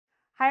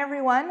Hi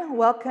everyone,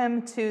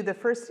 welcome to the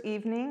first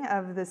evening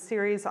of the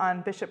series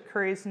on Bishop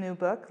Curry's new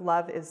book,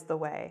 Love is the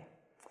Way.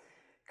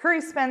 Curry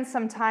spends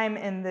some time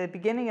in the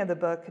beginning of the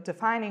book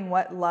defining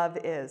what love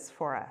is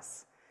for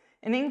us.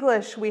 In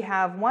English, we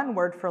have one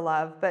word for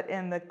love, but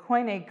in the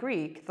Koine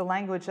Greek, the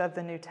language of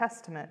the New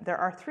Testament, there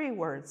are three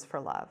words for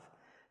love.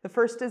 The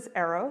first is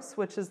eros,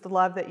 which is the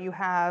love that you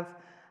have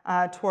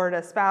toward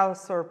a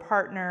spouse or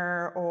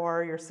partner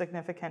or your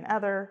significant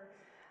other.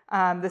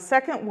 The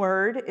second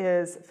word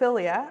is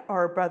philia,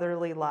 or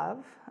brotherly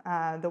love,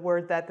 the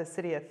word that the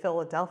city of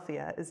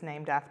Philadelphia is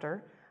named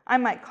after. I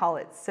might call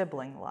it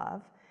sibling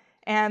love.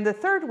 And the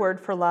third word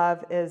for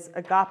love is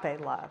agape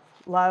love,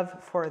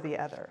 love for the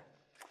other.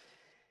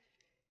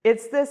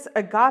 It's this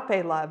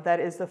agape love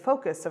that is the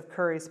focus of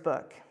Curry's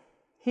book.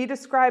 He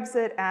describes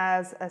it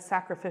as a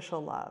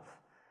sacrificial love,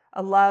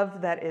 a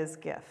love that is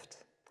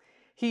gift.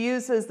 He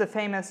uses the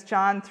famous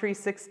John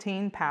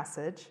 3:16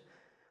 passage,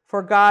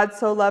 "For God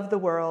so loved the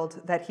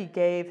world that he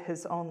gave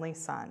his only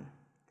son."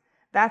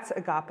 That's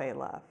agape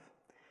love.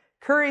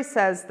 Curry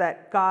says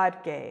that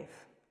God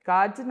gave.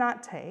 God did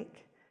not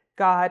take,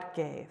 God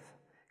gave.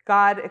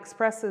 God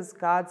expresses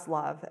God's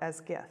love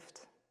as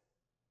gift.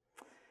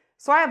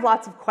 So I have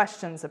lots of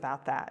questions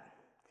about that.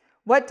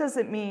 What does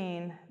it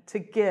mean to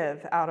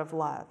give out of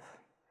love?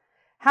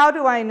 How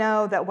do I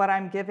know that what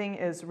I'm giving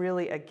is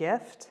really a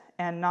gift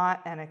and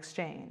not an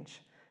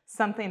exchange?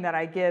 Something that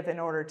I give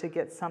in order to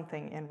get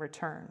something in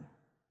return.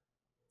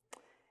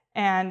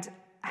 And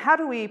how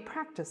do we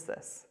practice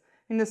this?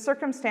 I mean, the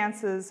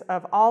circumstances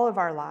of all of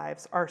our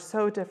lives are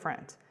so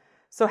different.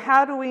 So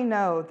how do we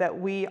know that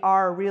we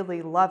are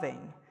really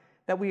loving,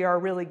 that we are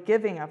really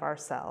giving of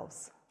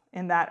ourselves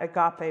in that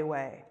agape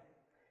way?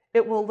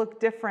 It will look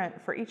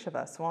different for each of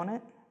us, won't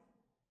it?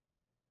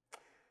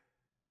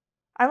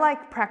 I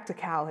like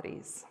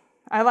practicalities.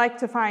 I like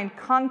to find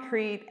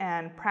concrete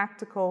and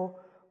practical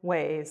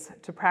ways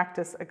to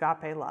practice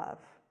agape love.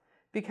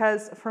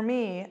 Because for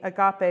me,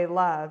 agape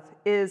love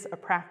is a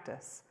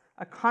practice,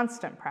 a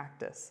constant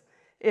practice.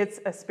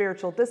 It's a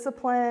spiritual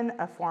discipline,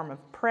 a form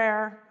of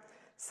prayer,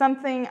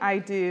 something I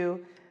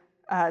do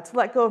to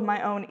let go of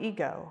my own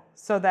ego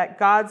so that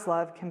God's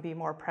love can be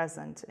more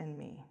present in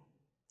me.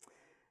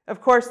 Of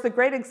course, the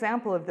great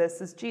example of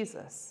this is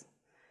Jesus.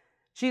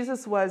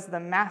 Jesus was the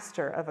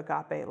master of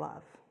agape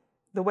love.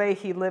 The way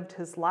he lived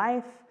his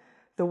life,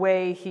 the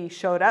way he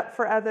showed up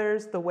for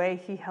others, the way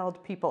he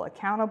held people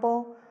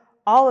accountable,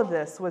 all of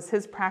this was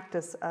his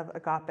practice of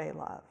agape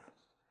love.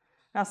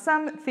 Now,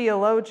 some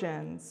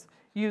theologians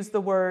use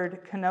the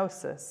word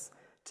kenosis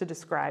to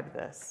describe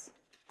this.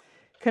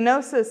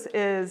 Kenosis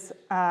is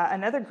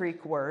another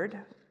Greek word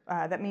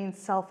that means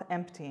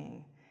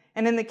self-emptying.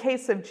 And in the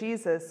case of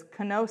Jesus,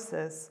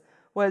 kenosis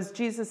was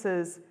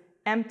Jesus's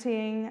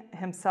emptying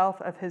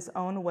himself of his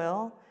own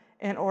will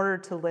in order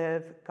to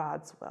live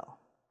God's will.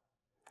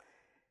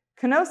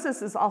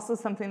 Kenosis is also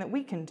something that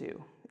we can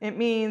do. It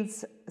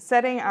means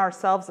setting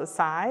ourselves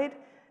aside,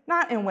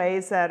 not in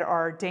ways that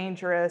are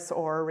dangerous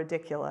or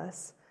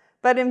ridiculous,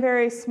 but in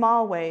very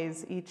small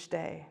ways each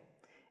day.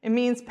 It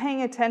means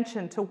paying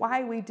attention to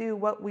why we do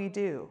what we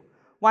do,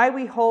 why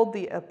we hold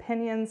the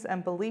opinions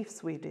and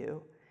beliefs we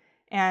do,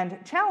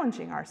 and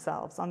challenging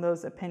ourselves on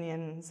those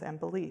opinions and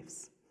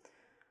beliefs.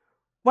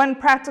 One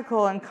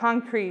practical and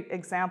concrete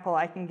example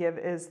I can give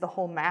is the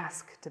whole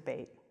mask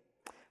debate.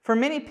 For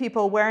many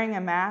people, wearing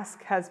a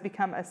mask has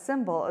become a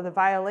symbol of the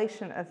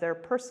violation of their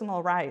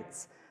personal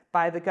rights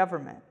by the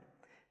government.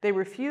 They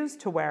refuse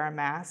to wear a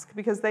mask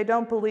because they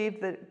don't believe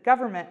that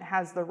government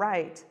has the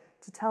right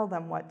to tell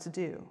them what to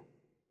do.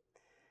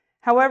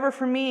 However,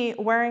 for me,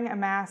 wearing a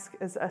mask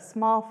is a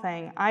small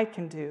thing I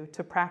can do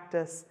to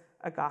practice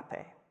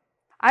agape.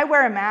 I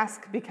wear a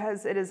mask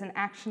because it is an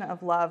action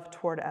of love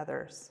toward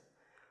others.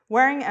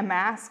 Wearing a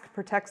mask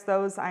protects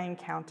those I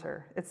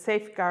encounter. It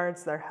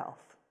safeguards their health.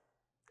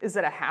 Is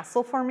it a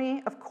hassle for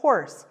me? Of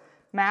course.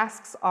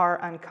 Masks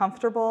are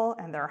uncomfortable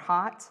and they're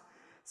hot.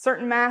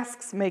 Certain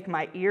masks make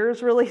my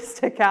ears really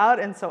stick out,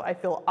 and so I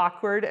feel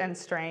awkward and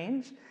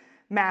strange.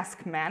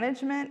 Mask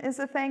management is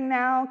a thing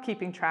now,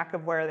 keeping track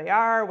of where they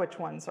are, which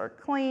ones are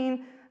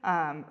clean,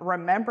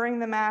 remembering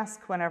the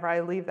mask whenever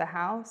I leave the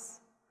house.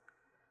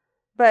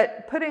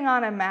 But putting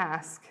on a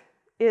mask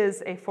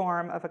is a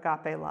form of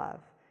agape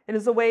love. It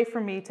is a way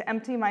for me to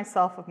empty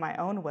myself of my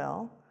own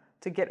will,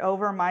 to get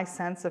over my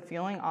sense of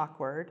feeling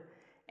awkward,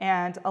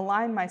 and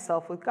align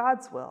myself with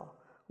God's will,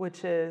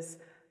 which is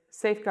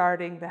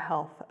safeguarding the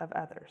health of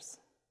others.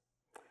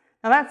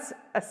 Now that's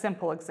a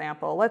simple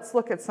example. Let's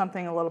look at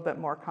something a little bit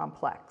more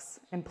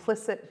complex: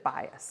 implicit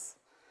bias.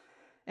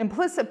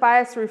 Implicit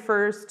bias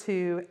refers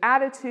to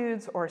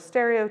attitudes or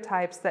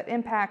stereotypes that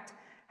impact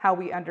how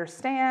we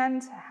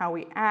understand, how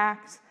we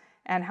act,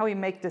 and how we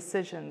make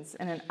decisions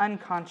in an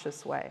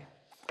unconscious way.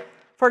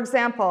 For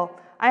example,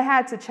 I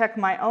had to check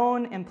my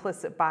own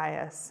implicit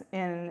bias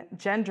in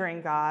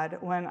gendering God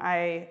when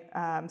I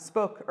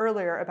spoke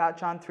earlier about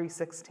John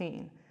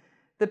 3:16.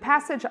 The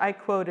passage I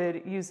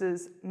quoted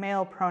uses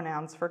male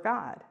pronouns for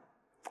God.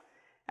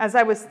 As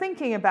I was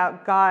thinking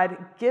about God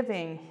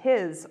giving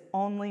his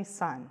only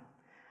son,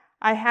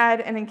 I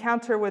had an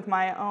encounter with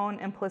my own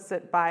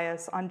implicit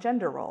bias on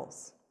gender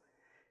roles.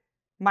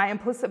 My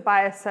implicit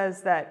bias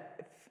says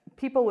that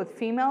people with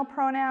female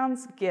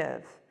pronouns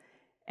give,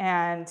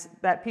 and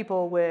that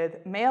people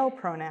with male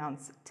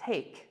pronouns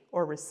take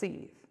or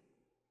receive.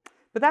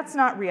 But that's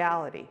not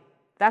reality.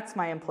 That's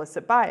my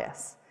implicit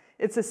bias.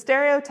 It's a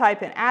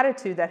stereotype and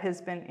attitude that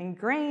has been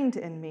ingrained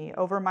in me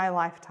over my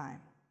lifetime.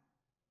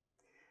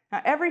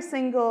 Now, every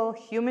single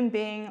human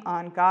being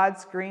on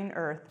God's green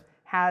earth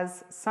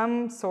has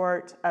some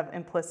sort of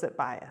implicit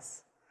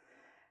bias.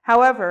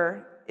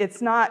 However,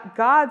 it's not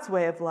God's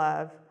way of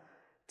love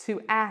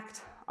to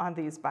act on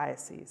these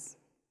biases.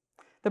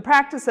 The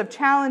practice of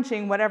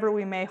challenging whatever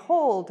we may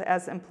hold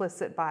as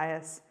implicit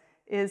bias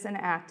is an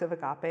act of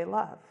agape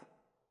love.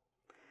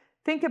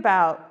 Think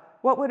about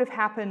what would have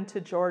happened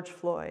to George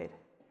Floyd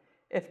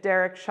if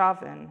Derek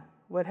Chauvin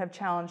would have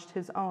challenged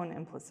his own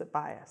implicit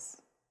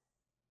bias.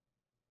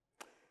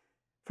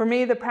 For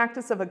me, the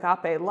practice of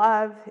agape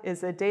love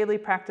is a daily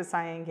practice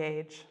I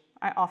engage.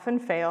 I often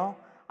fail.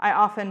 I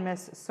often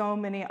miss so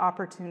many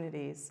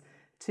opportunities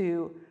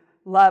to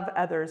love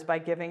others by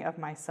giving of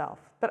myself,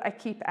 but I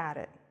keep at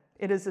it.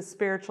 It is a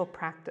spiritual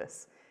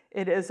practice.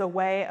 It is a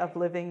way of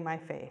living my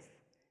faith.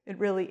 It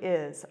really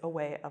is a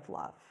way of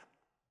love.